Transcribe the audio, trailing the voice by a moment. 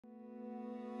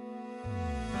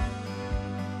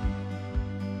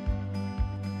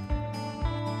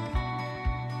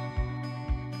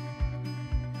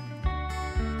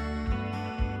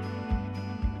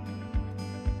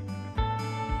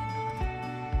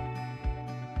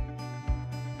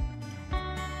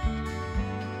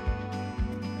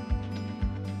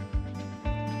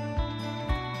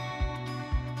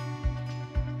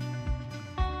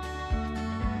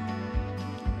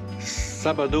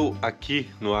Sábado aqui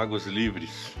no Águas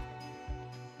Livres.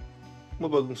 Uma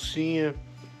baguncinha.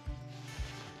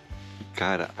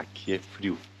 Cara, aqui é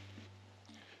frio.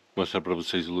 Vou mostrar pra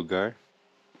vocês o lugar.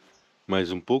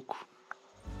 Mais um pouco.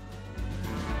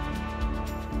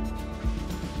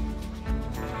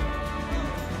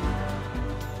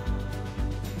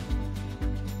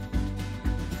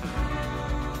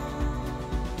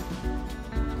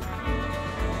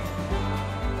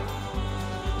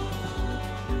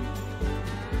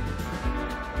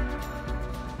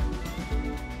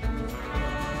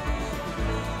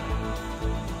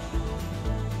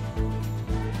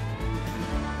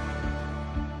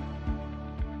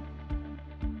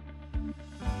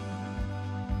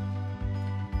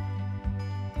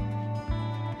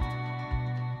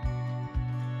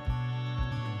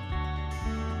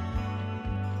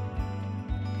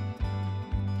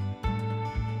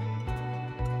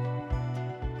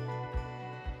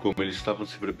 Como eles estavam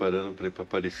se preparando para ir para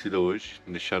Aparecida hoje,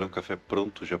 deixaram o café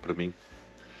pronto já para mim.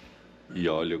 E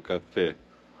olha o café.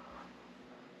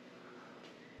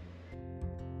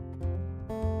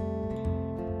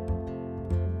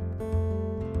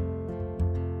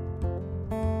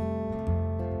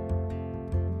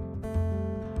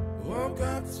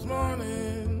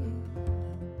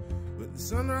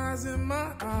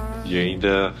 E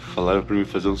ainda falaram para mim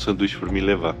fazer um sanduíche para me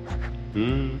levar.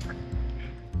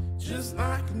 Just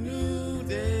like a new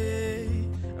day,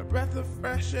 a breath of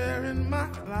fresh air in my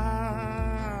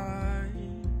life.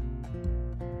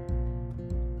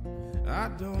 I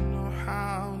don't know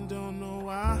how, don't know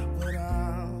why, but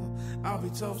I'll be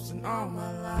toasting all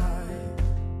my life.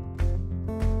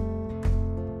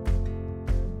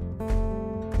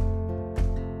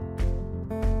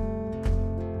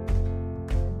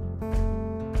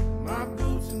 My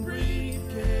boots and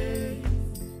briefcase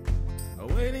are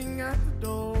waiting at the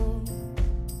door.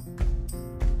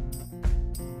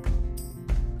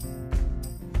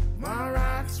 My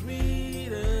ride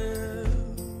sweeter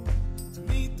to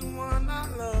meet the one I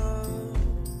love.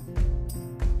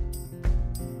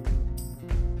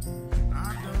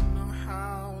 I don't know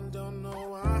how, don't know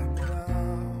why, but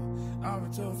I'll be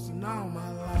toasting all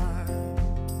my life.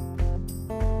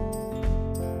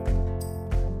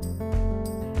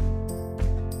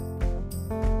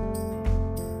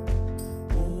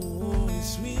 Oh,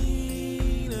 it's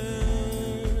sweeter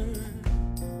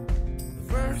the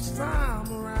first time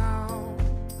around.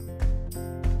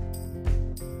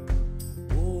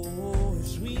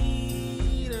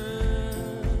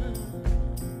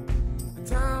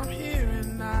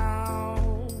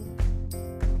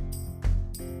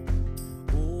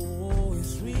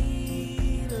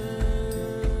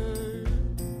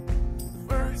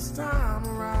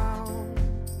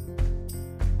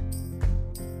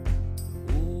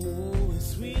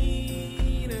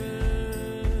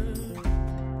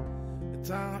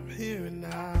 I'm here and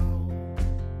now.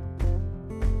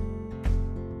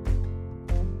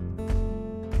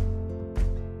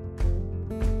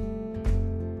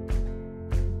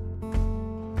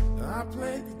 I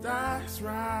played the dice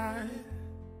right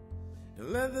and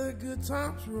let the good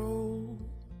times roll.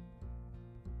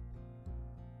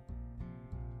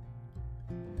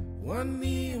 One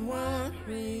knee and one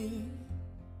ring,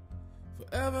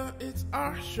 forever it's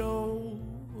our show.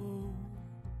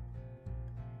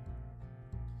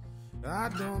 I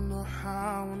don't know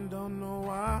how and don't know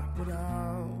why, but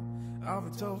I'll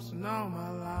be toasting all my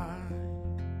life.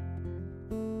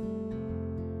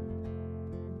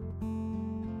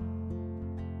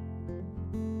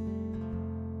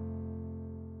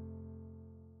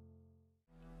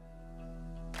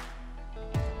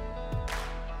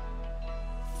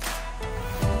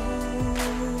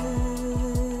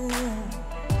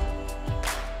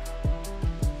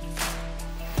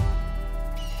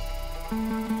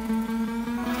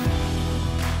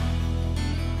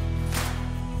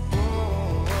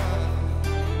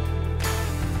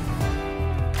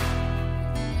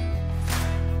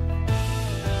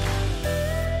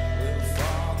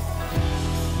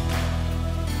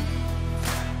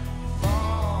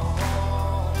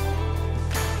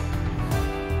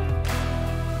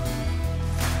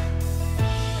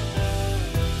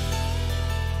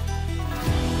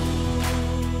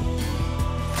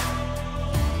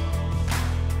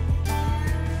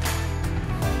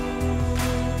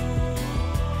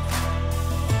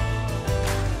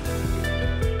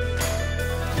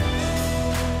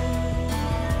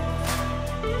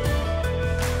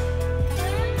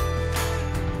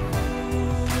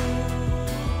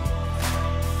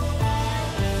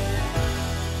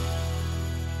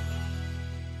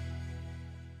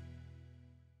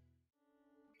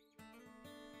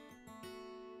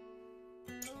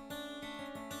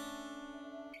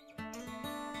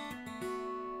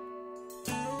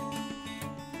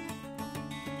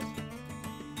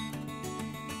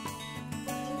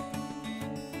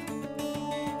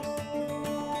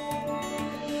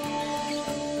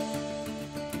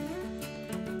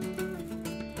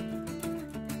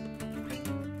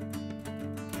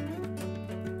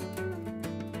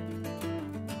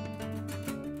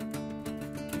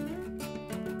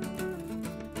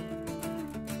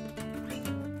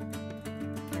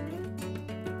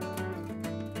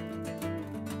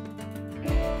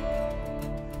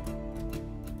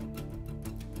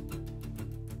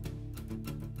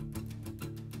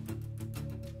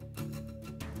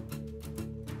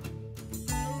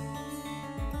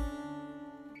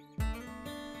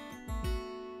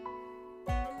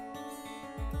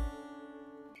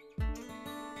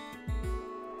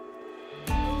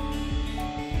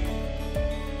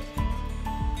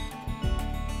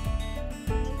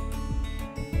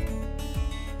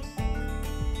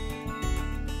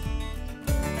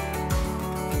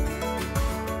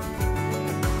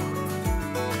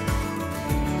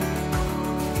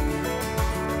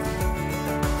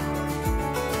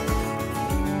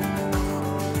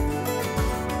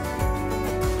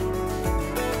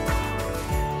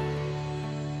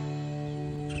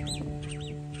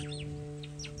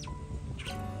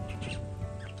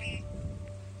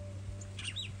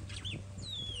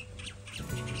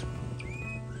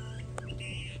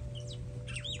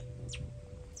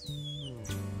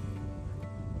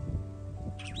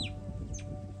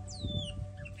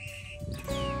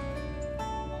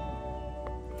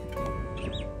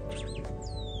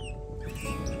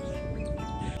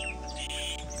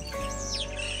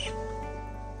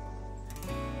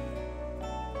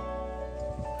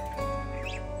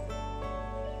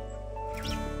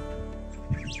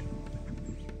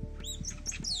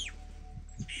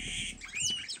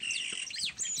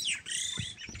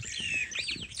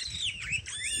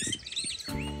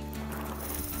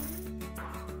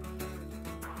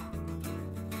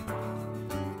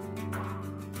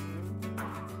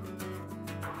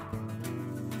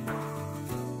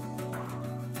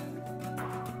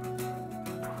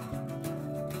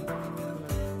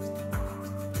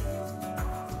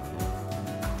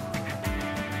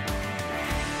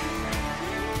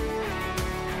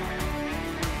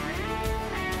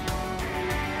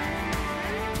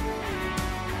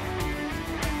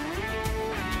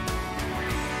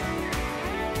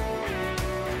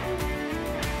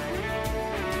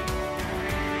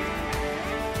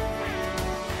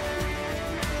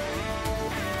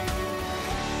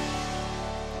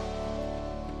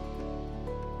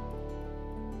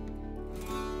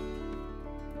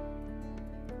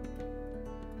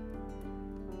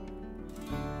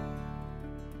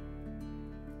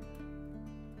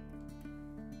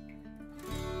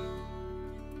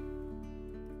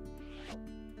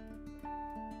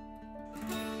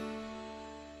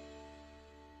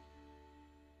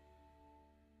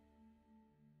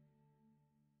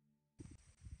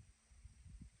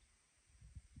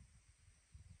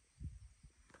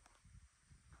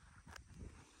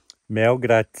 Mel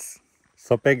grátis,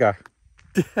 só pegar.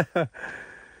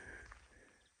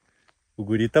 O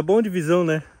guri tá bom de visão,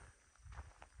 né?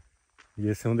 E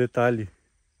esse é um detalhe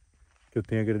que eu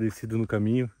tenho agradecido no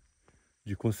caminho,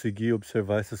 de conseguir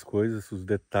observar essas coisas, os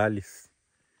detalhes.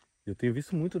 Eu tenho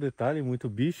visto muito detalhe, muito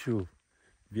bicho,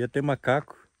 vi até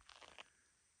macaco.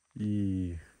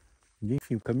 E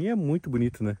enfim, o caminho é muito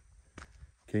bonito, né?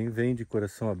 Quem vem de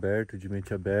coração aberto, de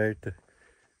mente aberta,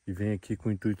 e vem aqui com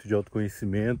o intuito de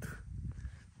autoconhecimento,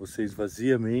 você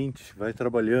esvazia a mente, vai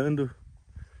trabalhando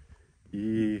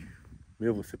e,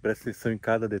 meu, você presta atenção em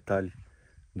cada detalhe,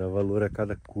 dá valor a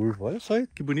cada curva. Olha só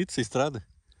que bonita essa estrada.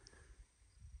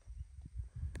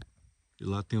 E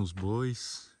lá tem os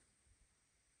bois.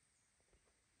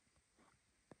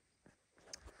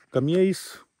 O caminho é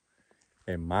isso,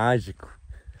 é mágico.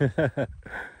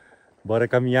 Bora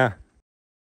caminhar.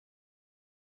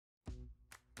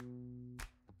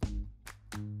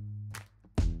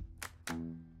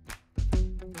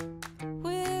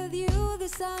 With you the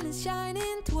sun is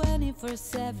shining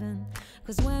 24/7.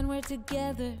 Cause when we're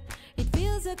together it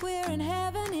feels like we're in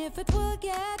heaven. If it will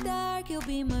get dark you'll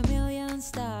be my million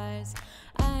stars.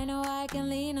 I know I can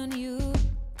lean on you.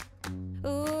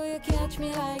 Oh, you catch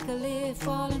me like a leaf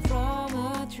falling from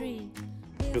a tree.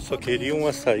 Eu só queria um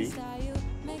açaí.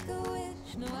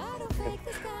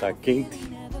 Tá quente.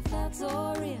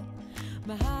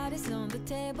 My heart is on the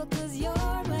table cause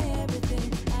you're my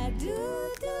everything. I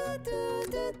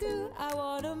do, I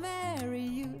wanna marry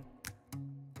you.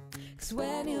 Cause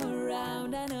when you're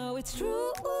around I know it's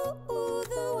true.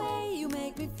 The way you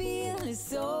make me feel is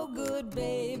so good,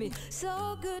 baby.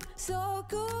 So good, so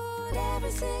good.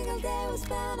 Every single day we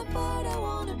spend apart, I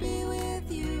wanna be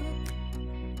with you.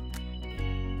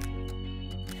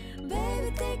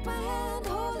 Baby, take my hand,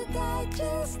 hold it tight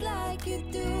just like you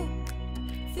do.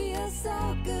 Feels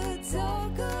so good,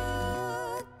 so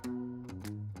good.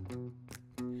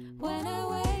 When I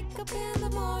wake up in the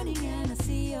morning and I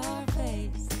see your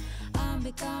face, I'm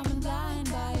becoming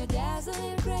blind by your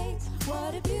dazzling grace.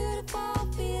 What a beautiful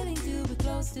feeling to be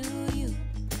close to you.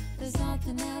 There's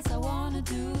nothing else I wanna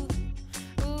do.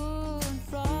 Ooh, and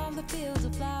from the fields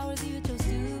of flowers you chose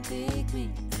to pick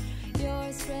me.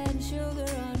 You're spreading sugar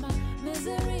on my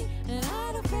misery, and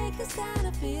I don't fake this kind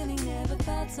of feeling, never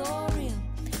felt so real.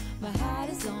 My heart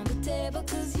is on the table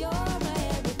cause you're my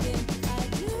everything. I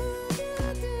do.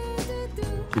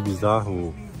 Que bizarro,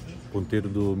 o ponteiro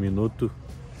do minuto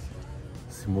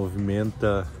se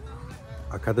movimenta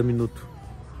a cada minuto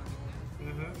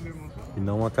e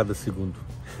não a cada segundo.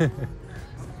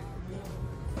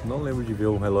 Não lembro de ver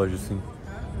um relógio assim.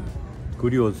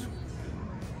 Curioso.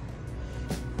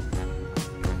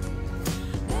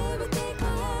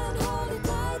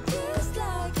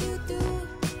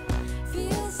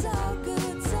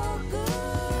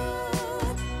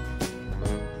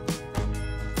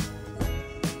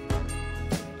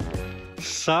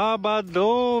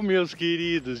 Sábado, meus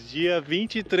queridos, dia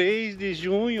 23 de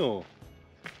junho.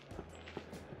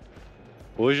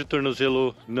 Hoje o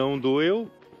tornozelo não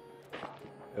doeu.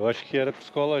 Eu acho que era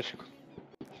psicológico.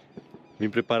 Vim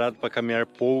preparado para caminhar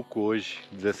pouco hoje,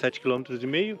 17,5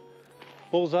 km.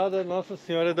 Pousada Nossa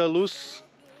Senhora da Luz,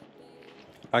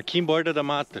 aqui em Borda da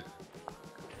Mata.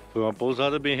 Foi uma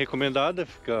pousada bem recomendada,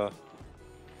 fica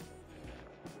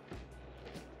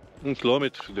 1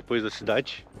 km depois da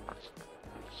cidade.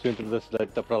 O centro da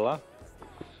cidade tá pra lá.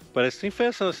 Parece que tem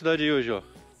festa na cidade aí hoje, ó.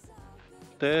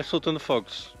 Até soltando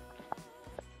fogos.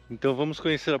 Então vamos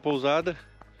conhecer a pousada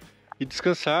e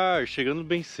descansar, chegando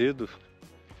bem cedo.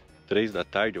 3 da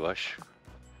tarde, eu acho.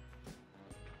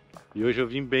 E hoje eu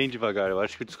vim bem devagar, eu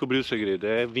acho que eu descobri o segredo.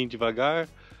 É vir devagar,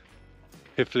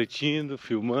 refletindo,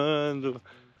 filmando,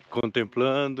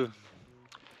 contemplando.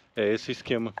 É esse o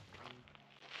esquema.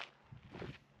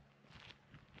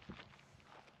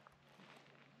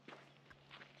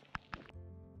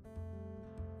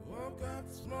 Woke up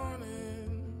this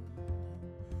morning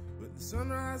with the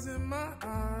sunrise in my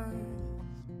eyes.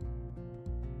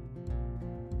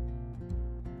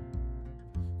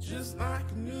 Just like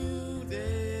a new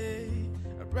day,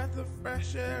 a breath of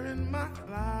fresh air in my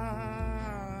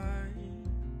life.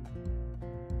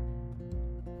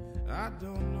 I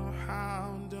don't know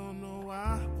how, don't know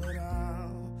why, but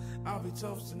I'll be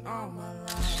toasting all my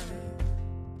life.